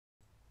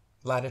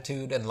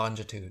Latitude and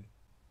longitude.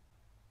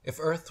 If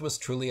Earth was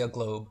truly a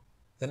globe,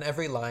 then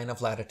every line of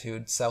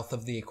latitude south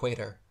of the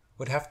equator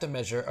would have to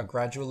measure a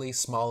gradually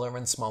smaller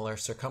and smaller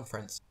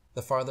circumference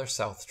the farther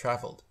south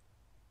traveled.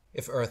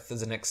 If Earth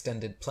is an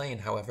extended plane,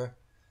 however,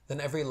 then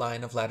every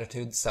line of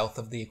latitude south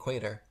of the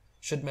equator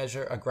should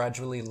measure a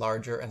gradually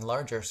larger and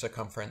larger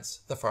circumference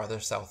the farther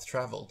south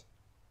traveled.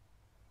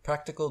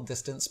 Practical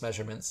distance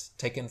measurements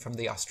taken from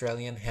the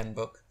Australian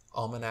Handbook,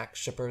 Almanac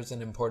Shippers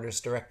and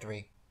Importers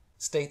Directory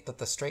state that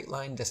the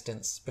straight-line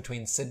distance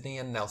between Sydney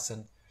and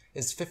Nelson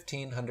is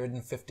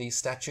 1,550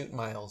 statute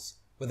miles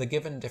with a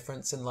given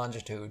difference in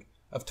longitude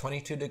of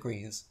 22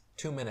 degrees,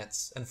 2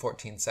 minutes, and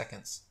 14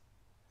 seconds.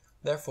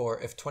 Therefore,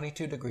 if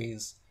 22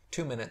 degrees,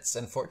 2 minutes,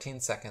 and 14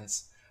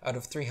 seconds out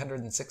of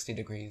 360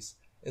 degrees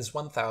is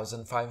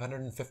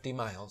 1,550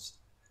 miles,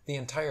 the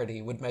entirety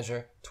would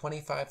measure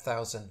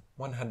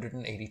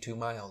 25,182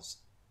 miles,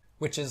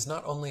 which is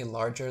not only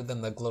larger than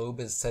the globe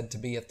is said to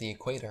be at the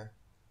equator,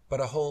 but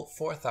a whole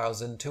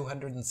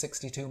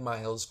 4,262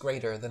 miles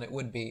greater than it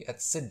would be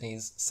at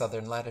Sydney's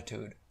southern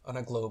latitude on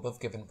a globe of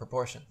given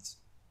proportions.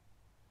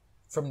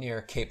 From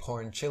near Cape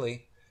Horn,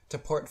 Chile, to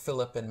Port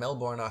Phillip in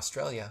Melbourne,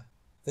 Australia,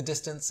 the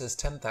distance is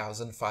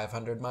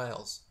 10,500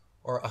 miles,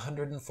 or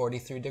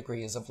 143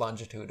 degrees of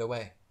longitude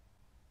away.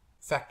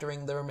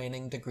 Factoring the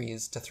remaining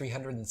degrees to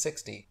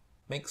 360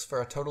 makes for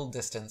a total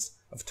distance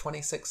of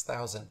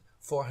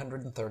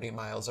 26,430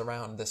 miles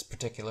around this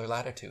particular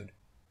latitude,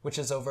 which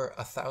is over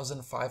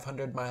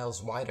 1,500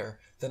 miles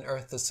wider than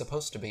Earth is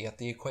supposed to be at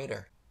the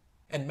equator,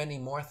 and many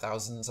more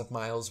thousands of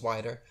miles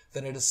wider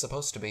than it is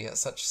supposed to be at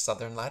such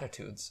southern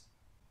latitudes.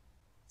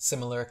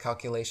 Similar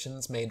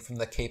calculations made from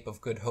the Cape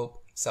of Good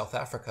Hope, South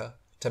Africa,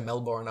 to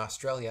Melbourne,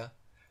 Australia,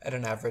 at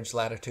an average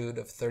latitude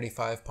of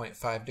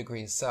 35.5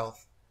 degrees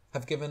south,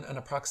 have given an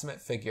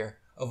approximate figure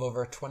of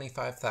over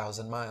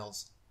 25,000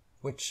 miles,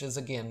 which is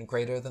again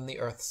greater than the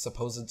Earth's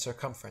supposed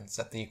circumference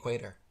at the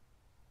equator.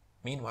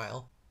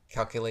 Meanwhile,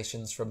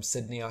 calculations from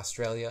Sydney,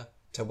 Australia,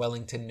 to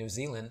Wellington, New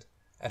Zealand,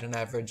 at an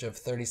average of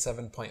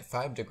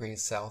 37.5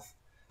 degrees south,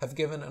 have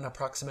given an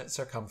approximate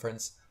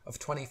circumference of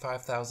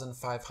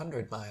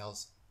 25,500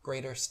 miles,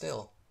 greater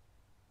still.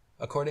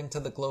 According to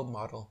the globe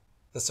model,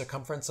 the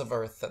circumference of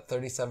Earth at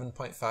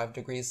 37.5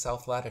 degrees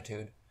south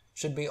latitude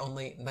should be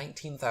only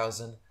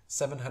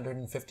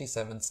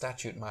 19,757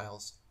 statute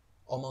miles,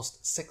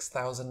 almost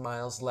 6,000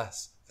 miles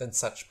less than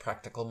such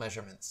practical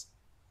measurements.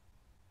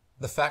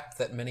 The fact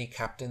that many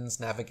captains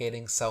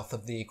navigating south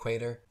of the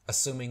equator,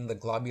 assuming the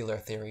globular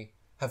theory,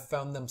 have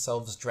found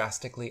themselves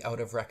drastically out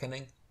of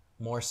reckoning,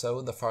 more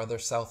so the farther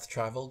south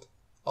traveled,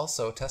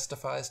 also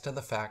testifies to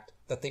the fact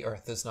that the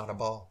Earth is not a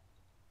ball.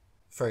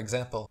 For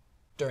example,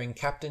 during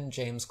Captain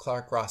James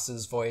Clark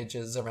Ross's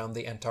voyages around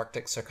the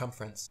Antarctic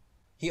circumference,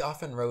 he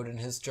often wrote in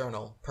his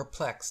journal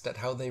perplexed at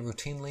how they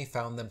routinely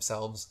found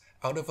themselves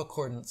out of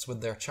accordance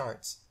with their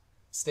charts,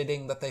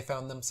 stating that they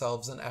found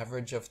themselves an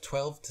average of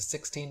 12 to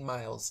 16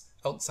 miles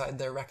outside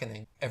their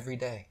reckoning every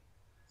day,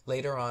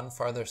 later on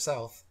farther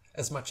south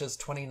as much as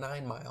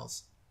 29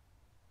 miles.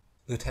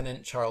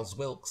 Lieutenant Charles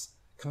Wilkes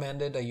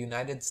commanded a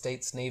United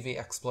States Navy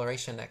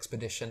exploration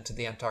expedition to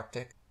the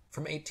Antarctic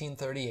from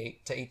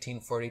 1838 to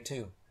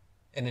 1842,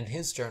 and in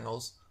his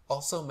journals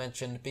also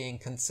mentioned being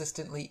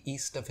consistently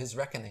east of his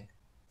reckoning,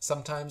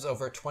 sometimes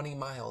over 20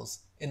 miles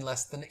in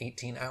less than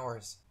 18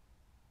 hours.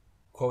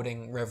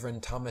 Quoting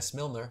Reverend Thomas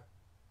Milner,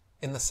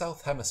 "In the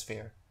South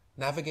Hemisphere,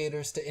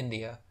 navigators to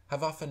India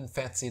have often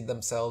fancied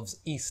themselves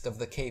east of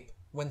the Cape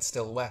when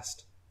still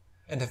west,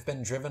 and have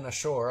been driven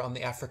ashore on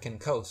the African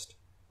coast,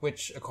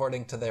 which,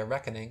 according to their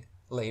reckoning,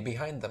 lay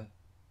behind them.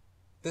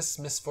 This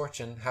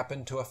misfortune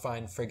happened to a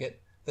fine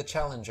frigate, the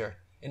Challenger,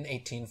 in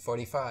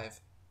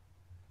 1845.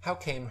 How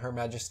came Her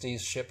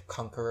Majesty's ship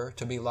Conqueror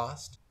to be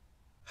lost?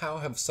 How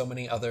have so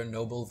many other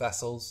noble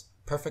vessels,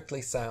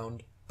 perfectly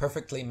sound,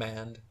 perfectly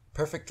manned,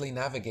 perfectly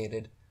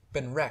navigated,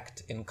 been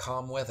wrecked in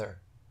calm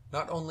weather,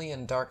 not only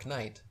in dark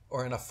night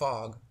or in a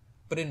fog,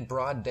 but in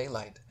broad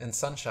daylight and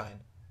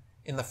sunshine,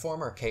 in the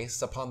former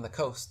case upon the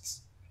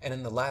coasts, and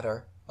in the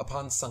latter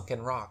upon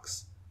sunken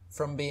rocks,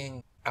 from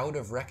being out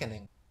of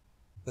reckoning?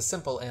 The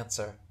simple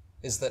answer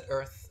is that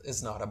Earth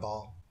is not a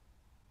ball."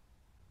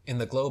 In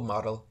the globe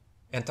model,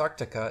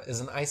 Antarctica is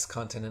an ice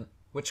continent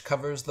which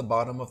covers the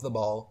bottom of the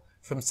ball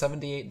from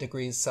 78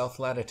 degrees south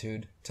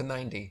latitude to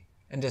 90,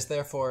 and is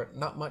therefore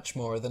not much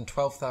more than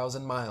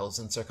 12,000 miles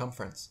in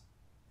circumference.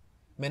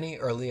 Many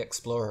early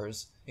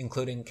explorers,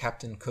 including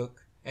Captain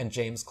Cook and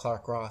James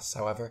Clark Ross,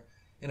 however,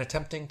 in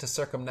attempting to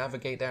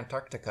circumnavigate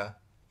Antarctica,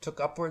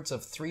 took upwards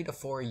of 3 to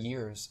 4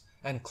 years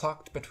and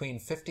clocked between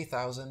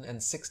 50,000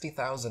 and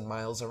 60,000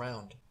 miles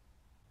around.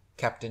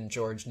 Captain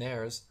George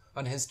Nares,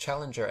 on his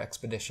Challenger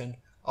expedition,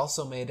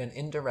 also made an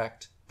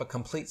indirect but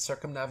complete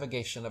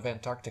circumnavigation of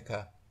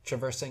Antarctica,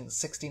 traversing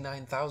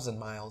 69,000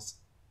 miles,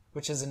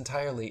 which is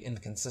entirely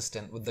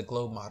inconsistent with the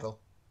globe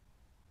model.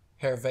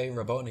 Hervé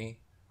Raboni,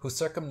 who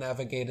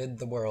circumnavigated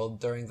the world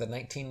during the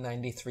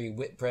 1993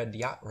 Whitbread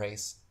yacht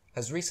race,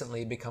 has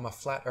recently become a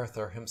flat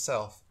earther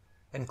himself,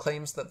 and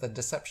claims that the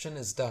deception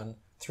is done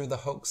through the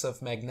hoax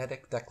of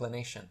magnetic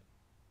declination.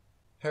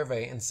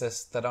 Hervé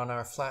insists that on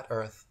our flat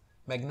Earth,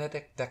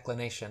 magnetic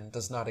declination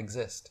does not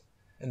exist,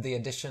 and the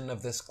addition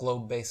of this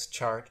globe-based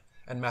chart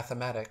and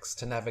mathematics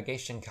to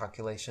navigation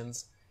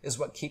calculations is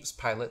what keeps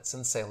pilots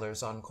and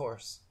sailors on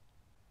course.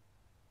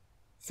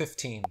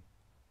 15.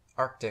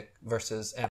 Arctic versus Antarctic.